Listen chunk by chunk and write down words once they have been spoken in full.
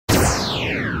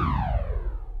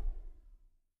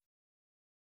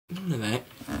none of that.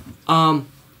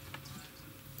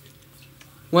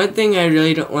 One thing I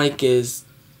really don't like is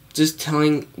just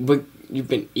telling what you've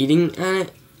been eating on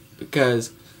it,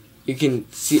 because you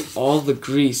can see all the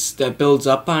grease that builds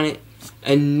up on it.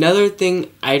 Another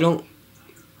thing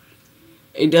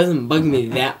it doesn't bug me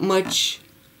that much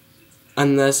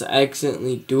unless I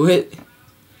accidentally do it.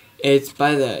 It's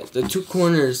by the two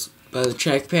corners by the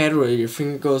trackpad where your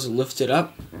finger goes and lifts it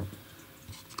up.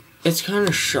 It's kind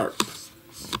of sharp,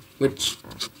 which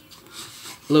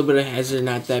a little bit of hazard,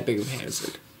 not that big of a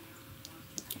hazard.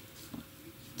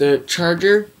 The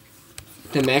charger,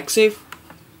 the MagSafe,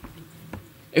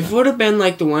 if it would have been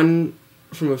like the one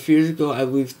from a few years ago, I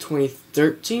believe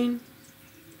 2013,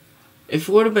 if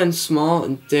it would have been small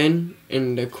and thin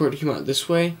and the cord came out this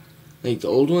way, like the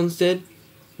old ones did, it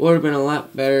would have been a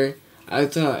lot better. I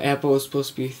thought Apple was supposed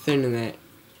to be thin in that.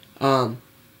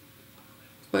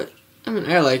 But, I mean,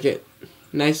 I like it.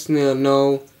 Nice to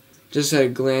know just at a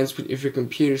glance if your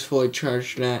computer's fully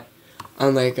charged or not.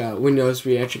 Unlike Windows,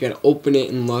 where you actually gotta open it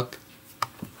and look.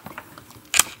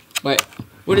 But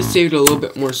would have saved a little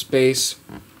bit more space.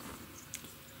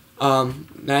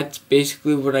 That's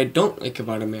basically what I don't like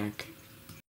about a Mac.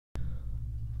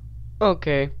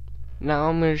 Okay, now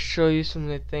I'm going to show you some of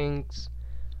the things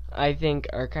I think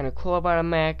are kind of cool about a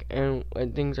Mac and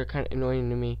what things are kind of annoying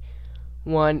to me.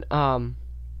 One, when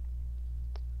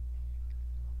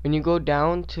you go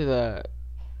down to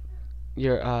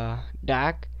your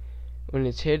dock, when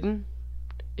it's hidden,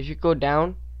 if you go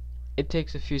down, it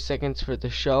takes a few seconds for it to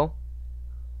show.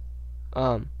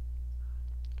 And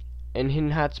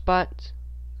hidden hotspots,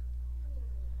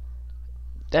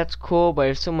 that's cool, but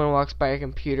if someone walks by a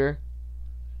computer,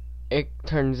 it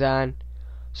turns on.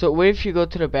 So what if you go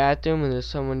to the bathroom and there's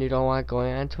someone you don't want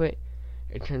going onto it?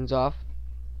 It turns off.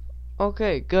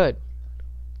 Okay, good.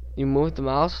 You move the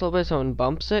mouse a little bit, someone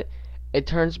bumps it, it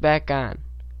turns back on.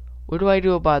 What do I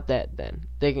do about that then?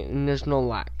 And there's no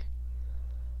lock.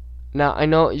 Now I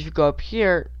know if you go up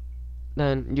here,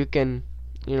 then you can,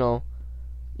 you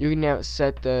can have it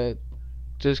set to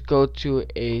just go to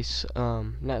a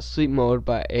not sleep mode,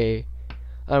 but I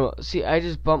don't know. See, I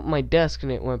just bumped my desk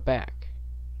and it went back.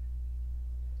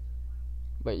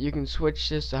 But you can switch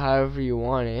this to however you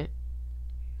want it.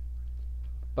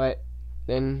 But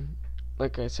then,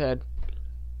 like I said,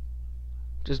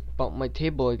 just bump my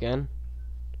table again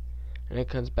and it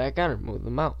comes back on, or move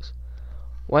the mouse.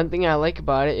 One thing I like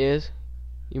about it is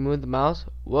you move the mouse,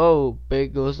 whoa,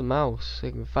 big goes the mouse, so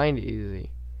you can find it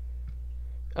easily.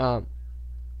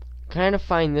 Kind of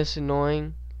find this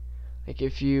annoying, like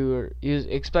if you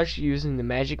especially using the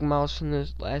Magic Mouse from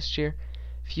this last year,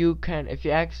 if you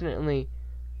accidentally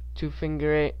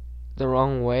two-finger it the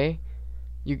wrong way,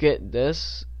 you get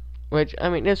this, which, I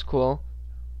mean, it's cool.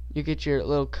 You get your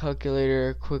little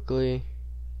calculator quickly,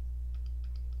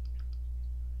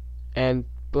 and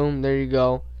boom, there you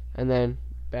go, and then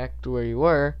back to where you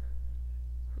were.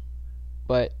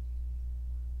 But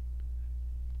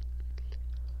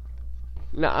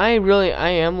now I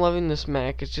am loving this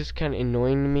Mac. It's just kind of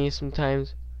annoying to me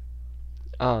sometimes.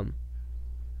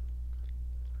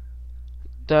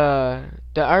 There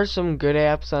are some good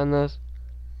apps on this,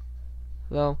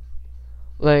 though,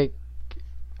 like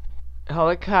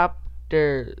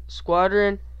Helicopter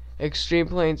Squadron, Extreme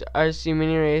Planes, RC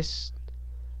Mini Race.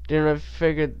 Didn't really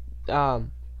figure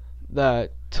the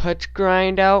touch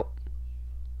grind out.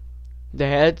 The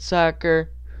head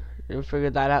soccer, didn't figure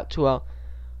that out too well.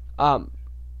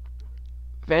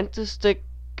 Fantastic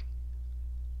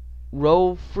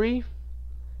Row Free,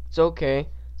 it's okay.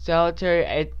 Solitary,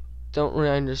 I don't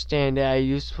really understand it. I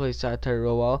used to play Solitary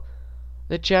real well.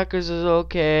 The Checkers is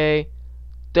okay.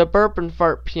 The Burp and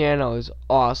Fart Piano is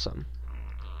awesome.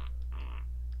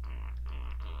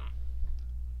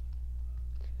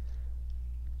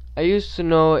 I used to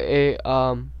know a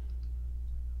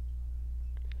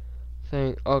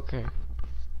thing. Okay.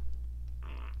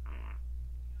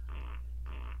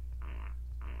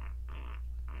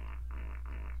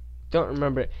 Don't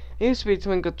remember it. It used to be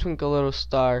Twinkle Twinkle Little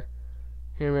Star.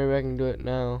 Here, maybe I can do it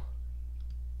now.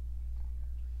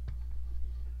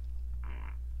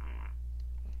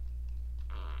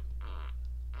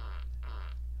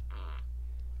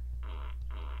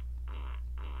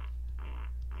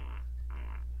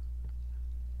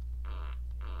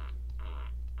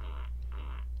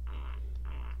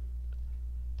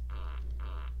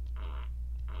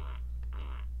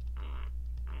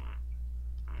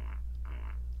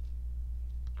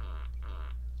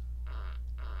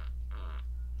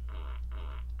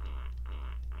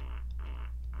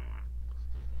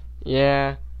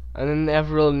 Yeah, and then they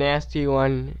have a real nasty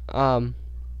one.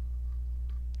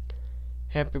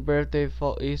 Happy birthday,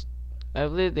 Fall East. I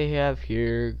believe they have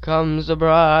Here Comes the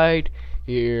Bride,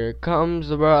 Here Comes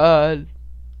the Bride.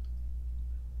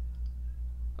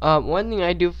 One thing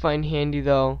I do find handy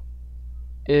though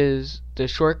is the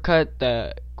shortcut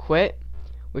that quit,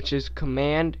 which is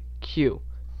Command Q,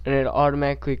 and it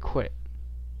automatically quit.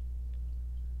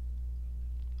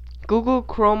 Google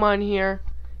Chrome on here,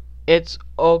 it's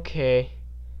okay.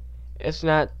 It's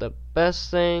not the best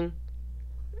thing,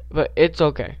 but it's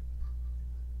okay.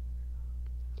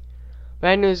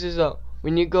 Bad news is though,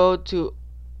 when you go to,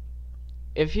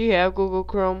 if you have Google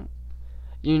Chrome,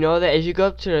 you know that as you go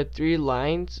up to the 3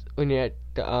 lines when you're at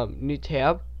the new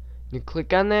tab, you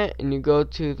click on that and you go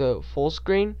to the full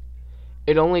screen,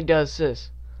 it only does this.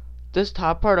 This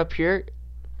top part up here,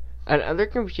 on other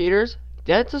computers,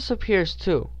 that disappears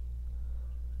too.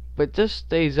 But this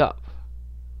stays up.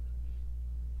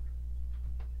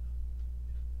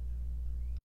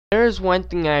 There is one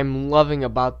thing I'm loving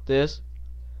about this,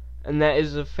 and that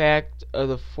is the fact of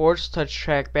the Force Touch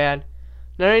trackpad.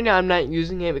 Now right now I'm not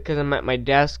using it because I'm at my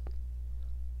desk,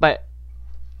 but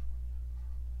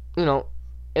you know,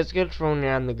 it's good for when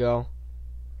you're on the go.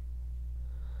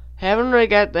 Haven't really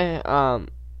got the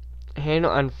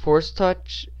handle on Force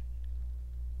Touch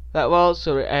that well,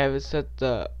 so I have it set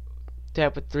to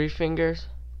tap with 3 fingers.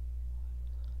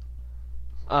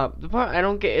 The part I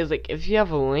don't get is like if you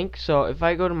have a link, so if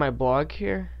I go to my blog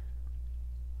here,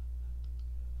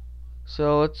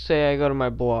 so let's say I go to my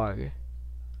blog.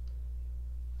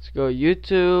 Let's go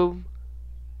YouTube.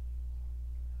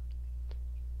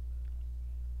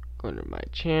 Go to my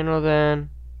channel then.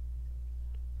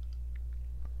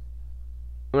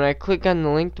 When I click on the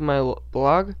link to my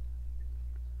blog,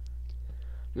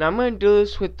 now I'm going to do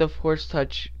this with the Force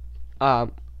Touch,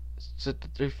 set the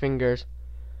 3 fingers.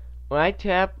 When I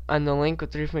tap on the link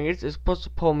with 3 fingers, it's supposed to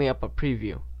pull me up a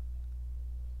preview.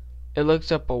 It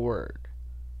looks up a word.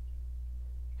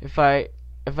 If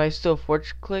I still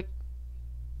force click,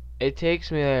 it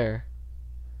takes me there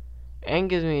and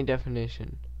gives me a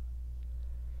definition.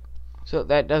 So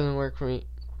that doesn't work for me.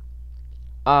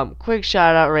 Quick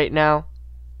shout out right now.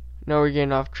 No, we're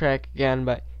getting off track again,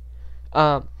 but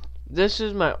this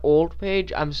is my old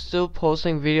page. I'm still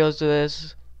posting videos to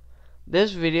this.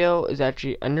 This video is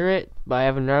actually under it, but I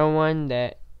have another one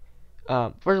that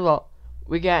first of all,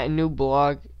 we got a new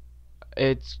blog.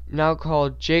 It's now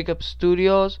called Jacob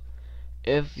Studios.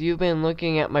 If you've been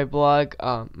looking at my blog,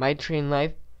 My Train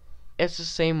Life, it's the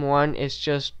same one. It's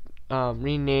just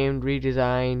renamed,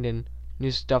 redesigned, and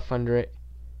new stuff under it.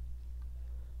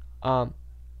 We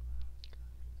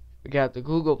got the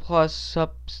Google Plus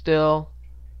up still.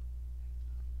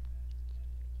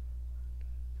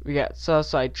 We got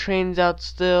Southside Trains out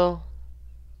still.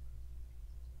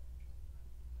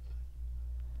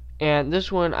 And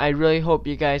this one, I really hope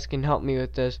you guys can help me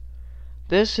with this.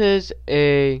 This is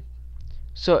a...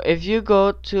 So if you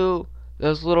go to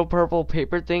this little purple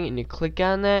paper thing and you click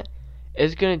on that,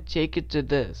 it's going to take you to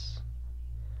this.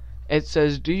 It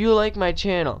says, do you like my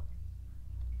channel?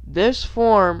 This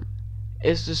form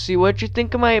is to see what you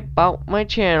think about my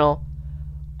channel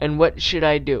and what should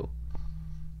I do.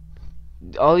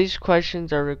 All these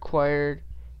questions are required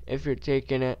if you're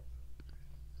taking it.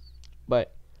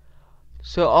 But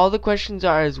so all the questions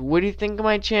are is, what do you think of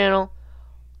my channel?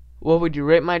 What would you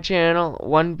rate my channel?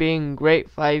 1 being great,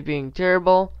 5 being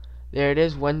terrible. There it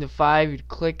is, 1 to 5. You'd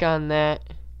click on that.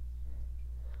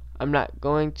 I'm not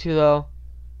going to though.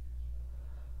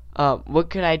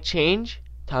 What could I change?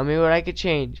 Tell me what I could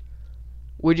change.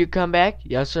 Would you come back?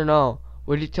 Yes or no?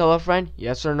 Would you tell a friend?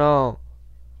 Yes or no?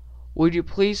 Would you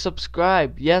please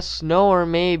subscribe? Yes, no, or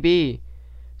maybe.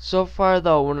 So far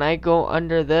though, when I go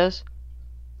under this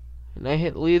and I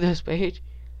hit leave this page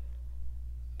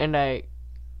and I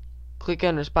click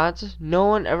on responses, no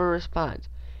one ever responds.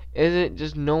 Is it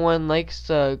just no one likes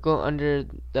to go under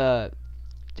the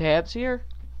tabs here?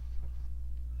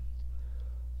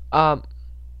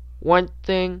 One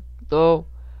thing though,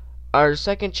 our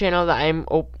second channel that I'm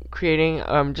creating,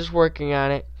 I'm just working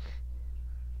on it.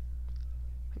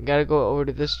 Gotta go over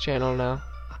to this channel now.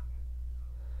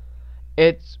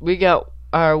 We got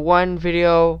our one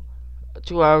video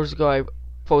 2 hours ago. I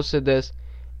posted this.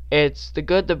 It's the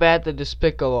good, the bad, the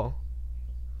despicable.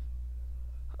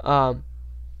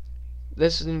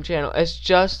 This is a new channel. It's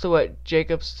just what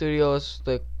Jacob Studios,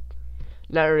 the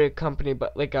not really a company,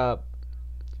 but like a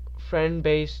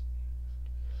friend-based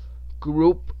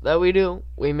group that we do.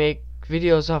 We make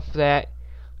videos off of that.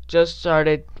 Just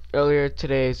started earlier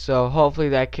today, so hopefully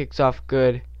that kicks off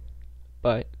good.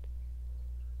 But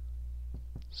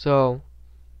so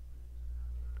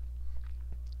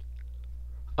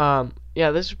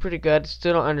Yeah, this is pretty good.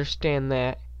 Still don't understand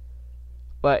that,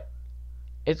 but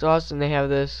it's awesome they have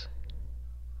this.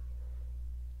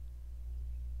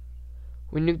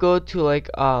 When you go to like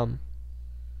what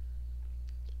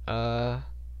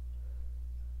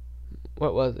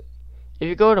was it? If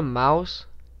you go to mouse,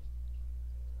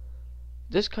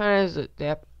 this kind of is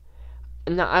that.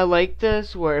 Now I like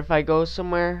this where if I go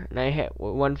somewhere and I hit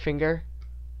one finger,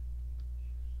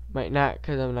 might not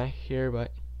because I'm not here,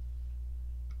 but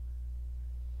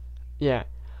yeah,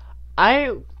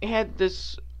 I had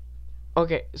this.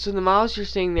 Okay, so the mouse you're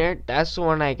seeing there, that's the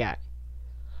one I got.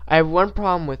 I have one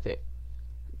problem with it.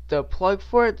 The plug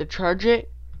for it to charge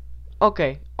it,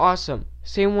 okay, awesome.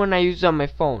 Same one I use on my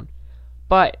phone.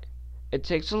 But it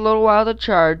takes a little while to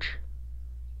charge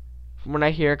from what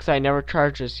I hear, because I never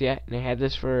charged this yet. And I had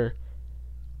this for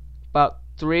about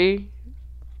 3-4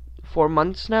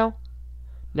 months now.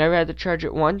 Never had to charge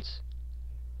it once.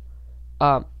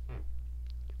 But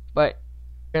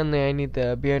apparently I need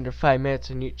to be under 5 minutes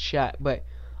in each shot. But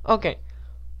okay,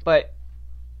 but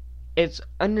it's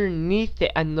underneath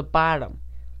it on the bottom.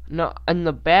 Now on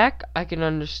the back I can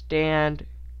understand,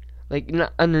 like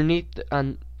not underneath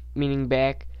on meaning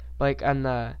back, but like on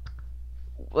the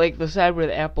side where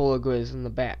the Apple logo is in the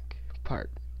back part.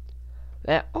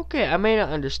 That okay, I may not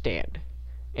understand,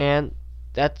 and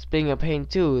that's being a pain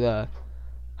too.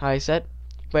 How I said,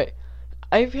 but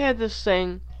I've had this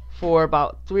thing for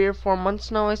about 3 or 4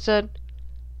 months now. I said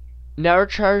never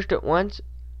charged it once.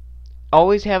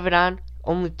 Always have it on,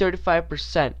 only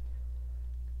 35%.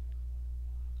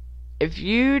 If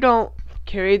you don't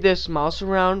carry this mouse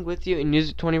around with you and use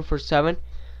it 24/7,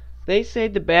 they say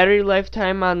the battery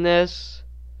lifetime on this,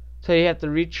 so you have to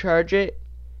recharge it,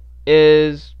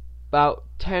 is about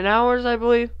 10 hours, I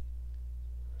believe.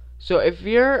 So if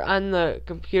you're on the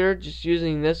computer just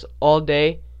using this all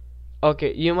day,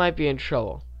 okay, you might be in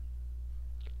trouble.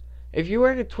 If you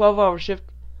work a 12-hour shift,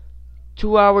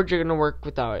 2 hours you're gonna work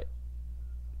without it.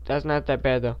 That's not that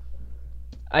bad though.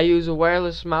 I use a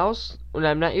wireless mouse when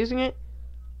I'm not using it.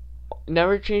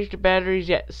 Never changed the batteries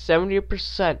yet.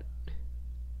 70%.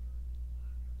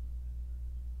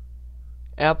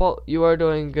 Apple, you are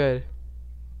doing good.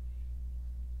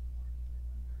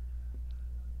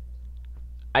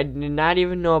 I did not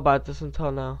even know about this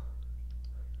until now.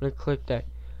 I'm gonna click that.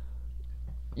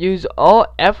 Use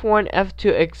all F1,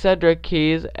 F2, etc.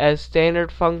 keys as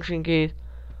standard function keys.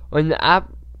 When the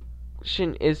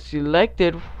option is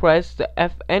selected, press the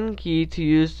FN key to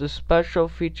use the special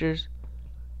features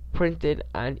printed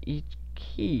on each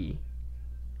key.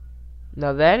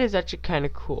 Now that is actually kind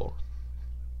of cool.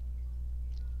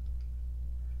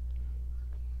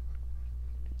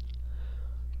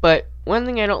 But one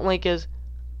thing I don't like is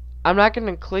I'm not going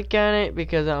to click on it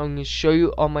because I'm going to show you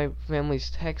all my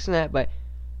family's texts and that, but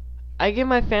I get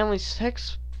my family's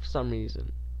texts for some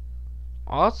reason.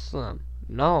 Awesome.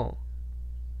 No.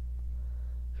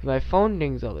 My phone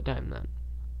dings all the time then.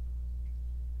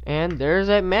 And there's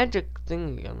that magic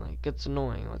thing again, like it's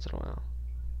annoying once in a while.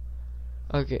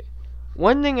 Okay.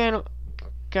 One thing I don't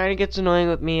kinda gets annoying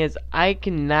with me is I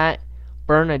cannot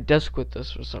burn a disk with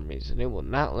this for some reason. It will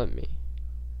not let me.